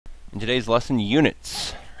In today's lesson,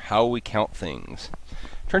 units, how we count things.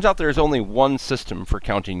 Turns out there is only one system for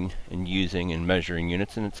counting and using and measuring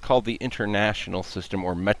units, and it's called the International System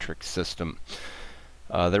or metric system.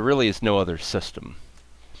 There really is no other system.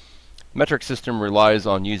 Metric system relies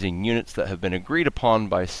on using units that have been agreed upon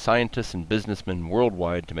by scientists and businessmen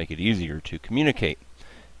worldwide to make it easier to communicate.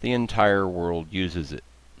 The entire world uses it.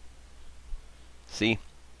 See?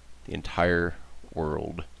 The entire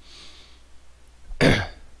world.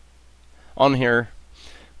 On here,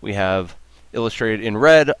 we have illustrated in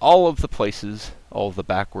red all of the places, all of the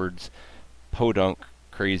backwards, podunk,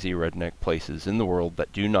 crazy redneck places in the world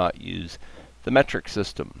that do not use the metric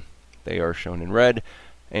system. They are shown in red,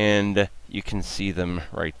 and you can see them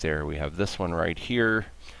right there. We have this one right here,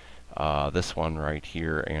 this one right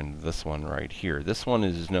here, and this one right here. This one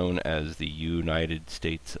is known as the United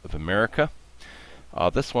States of America.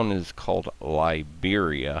 This one is called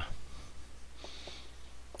Liberia.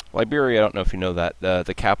 Liberia, I don't know if you know that,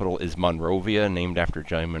 the capital is Monrovia, named after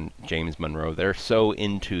James Monroe. They're so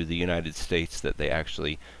into the United States that they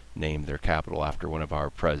actually named their capital after one of our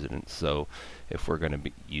presidents. So if we're going to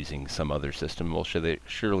be using some other system, well,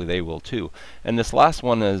 surely they will too. And this last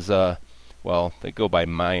one is, well, they go by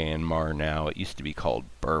Myanmar now. It used to be called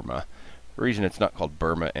Burma. The reason it's not called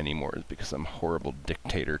Burma anymore is because some horrible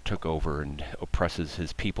dictator took over and oppresses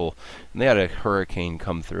his people. And they had a hurricane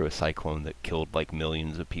come through, a cyclone that killed like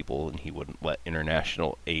millions of people, and he wouldn't let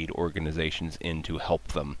international aid organizations in to help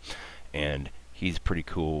them. And he's pretty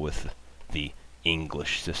cool with the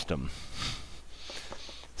English system.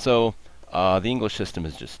 So the English system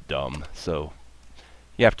is just dumb. So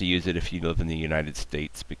you have to use it if you live in the United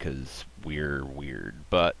States because we're weird.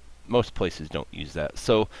 But most places don't use that.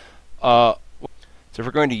 So if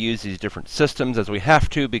we're going to use these different systems, as we have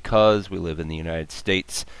to because we live in the United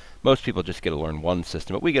States, most people just get to learn one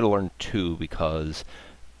system, but we get to learn two because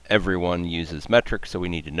everyone uses metric, so we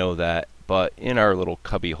need to know that. But in our little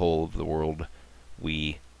cubby hole of the world,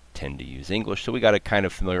 we tend to use English, so we got to kind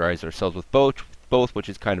of familiarize ourselves with both, which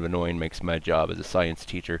is kind of annoying, makes my job as a science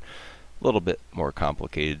teacher a little bit more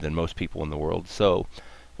complicated than most people in the world. So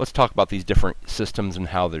let's talk about these different systems and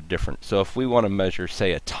how they're different. So if we want to measure,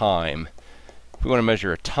 say, a time,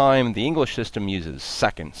 the English system uses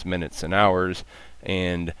seconds, minutes, and hours,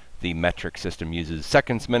 and the metric system uses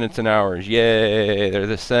seconds, minutes, and hours. Yay, they're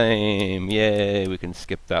the same. Yay, we can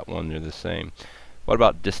skip that one, they're the same. What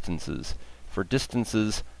about distances? For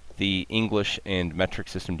distances, the English and metric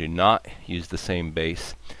system do not use the same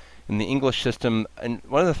base. In the English system, and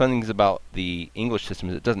one of the fun things about the English system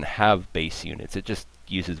is it doesn't have base units. It just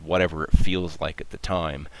uses whatever it feels like at the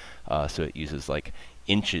time. So it uses like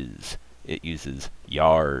inches, it uses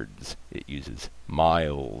yards, it uses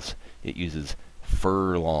miles, it uses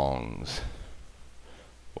furlongs.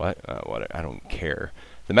 What? I don't care.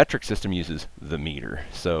 The metric system uses the meter.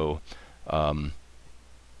 So there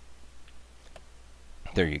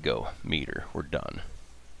you go, meter. We're done.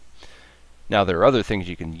 Now there are other things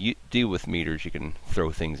you can do with meters. You can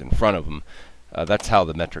throw things in front of them. That's how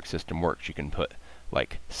the metric system works. You can put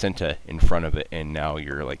like centa in front of it, and now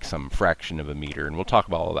you're like some fraction of a meter, and we'll talk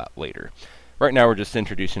about all that later. Right now we're just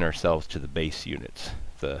introducing ourselves to the base units,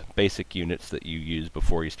 the basic units that you use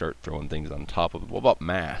before you start throwing things on top of it. What about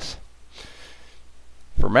mass?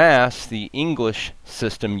 For mass, the English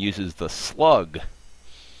system uses the slug.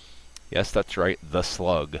 Yes, that's right, the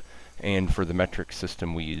slug. And for the metric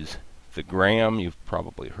system we use the gram. You've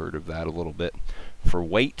probably heard of that a little bit. For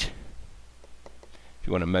weight, if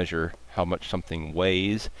you want to measure how much something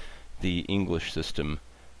weighs, the English system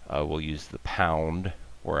will use the pound,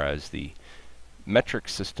 whereas the metric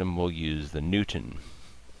system will use the newton.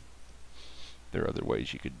 There are other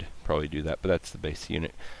ways you could probably do that, but that's the base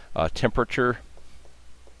unit. Temperature.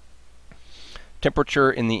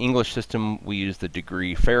 Temperature in the English system we use the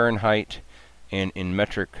degree Fahrenheit, and in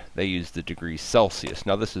metric they use the degree Celsius.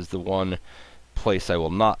 Now this is the one place I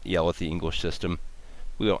will not yell at the English system.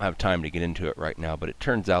 We don't have time to get into it right now, but it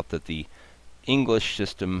turns out that the English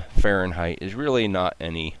system Fahrenheit is really not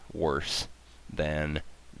any worse than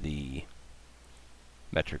the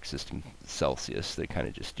metric system Celsius. They kind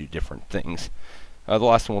of just do different things. The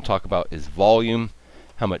last one we'll talk about is volume,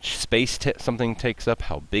 how much space something takes up,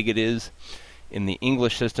 how big it is. In the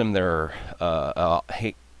English system there are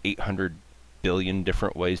 800 billion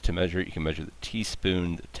different ways to measure it. You can measure the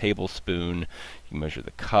teaspoon, the tablespoon, you can measure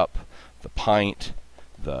the cup, the pint,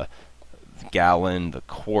 the gallon, the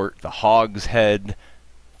quart, the hogshead,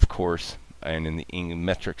 of course, and in the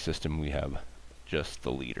metric system we have just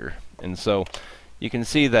the liter. And so you can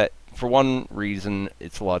see that For one reason,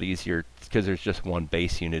 it's a lot easier because there's just one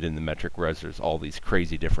base unit in the metric, whereas there's all these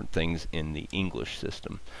crazy different things in the English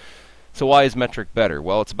system. So why is metric better?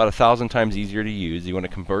 Well, it's about 1,000 times easier to use. You want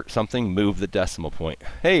to convert something, move the decimal point.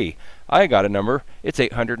 Hey, I got a number. It's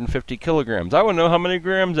 850 kilograms. I want to know how many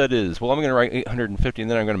grams that is. Well, I'm going to write 850,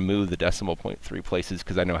 and then I'm going to move the decimal point 3 places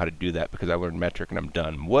because I know how to do that because I learned metric and I'm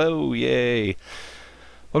done. Whoa, yay.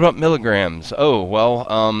 What about milligrams? Oh, well,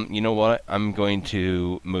 you know what? I'm going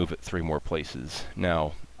to move it 3 more places.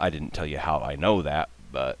 Now, I didn't tell you how I know that,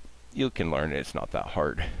 but you can learn it. It's not that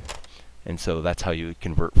hard. And so that's how you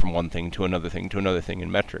convert from one thing to another thing to another thing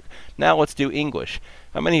in metric. Now let's do English.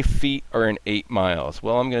 How many feet are in 8 miles?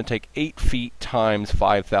 Well, I'm going to take 8 feet times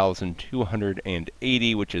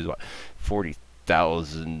 5,280, which is what,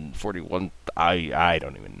 40,000, 41, I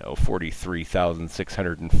don't even know,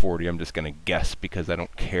 43,640. I'm just going to guess because I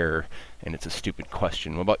don't care, and it's a stupid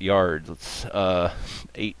question. What about yards? Let's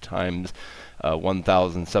 8 times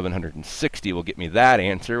 1,760 will get me that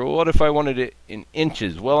answer. Well, what if I wanted it in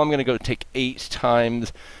inches? Well, I'm going to go take 8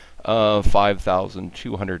 times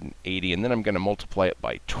 5,280, and then I'm going to multiply it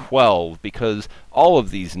by 12 because all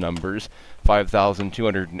of these numbers,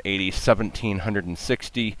 5,280,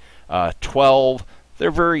 1,760, 12,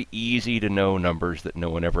 they're very easy to know numbers that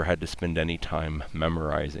no one ever had to spend any time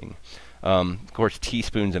memorizing. Of course,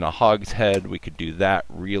 teaspoons in a hogshead, we could do that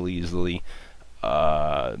real easily.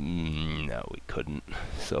 No, we couldn't.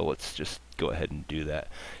 So let's just go ahead and do that.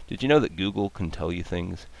 Did you know that Google can tell you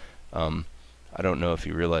things? I don't know if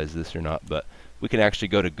you realize this or not, but we can actually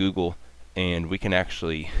go to Google and we can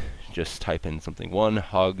actually just type in something. 1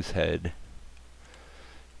 hogshead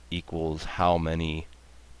equals how many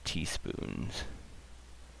teaspoons?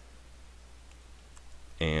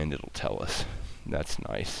 And it'll tell us. That's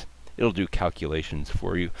nice. It'll do calculations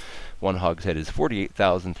for you. 1 hogshead is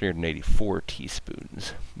 48,384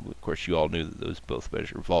 teaspoons. Of course, you all knew that those both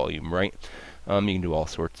measure volume, right? You can do all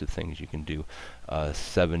sorts of things. You can do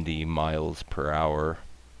 70 miles per hour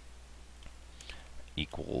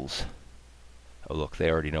equals, oh look, they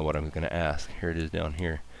already know what I'm going to ask. Here it is down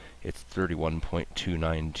here. It's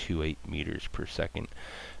 31.2928 meters per second.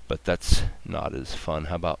 But that's not as fun.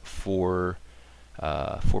 How about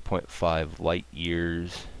 4.5 light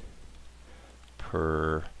years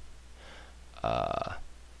per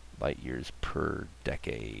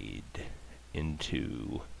decade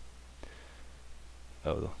into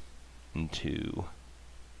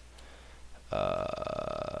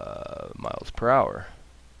miles per hour.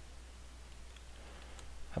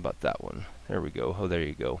 How about that one? There we go. Oh, there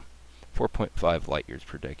you go. 4.5 light years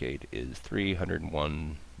per decade is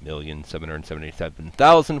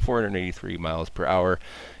 301,777,483 miles per hour.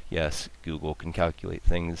 Yes, Google can calculate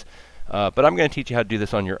things. But I'm going to teach you how to do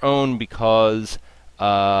this on your own because,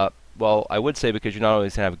 well, I would say because you're not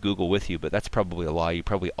always going to have Google with you, but that's probably a lie. You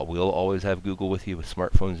probably will always have Google with you with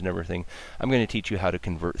smartphones and everything. I'm going to teach you how to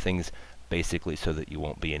convert things basically so that you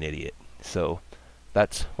won't be an idiot. So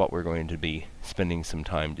that's what we're going to be spending some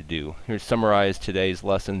time to do. Here's summarized today's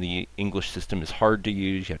lesson. The English system is hard to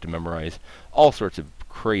use. You have to memorize all sorts of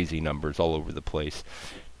crazy numbers all over the place.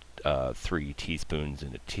 3 teaspoons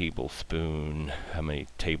in a tablespoon, how many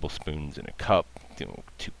tablespoons in a cup, 2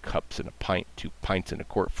 cups in a pint, 2 pints in a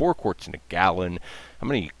quart, 4 quarts in a gallon, how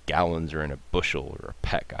many gallons are in a bushel or a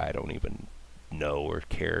peck, I don't even know or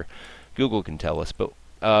care. Google can tell us, but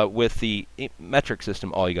with the metric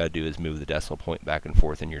system, all you got to do is move the decimal point back and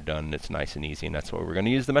forth and you're done, and it's nice and easy, and that's why we're going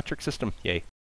to use the metric system. Yay.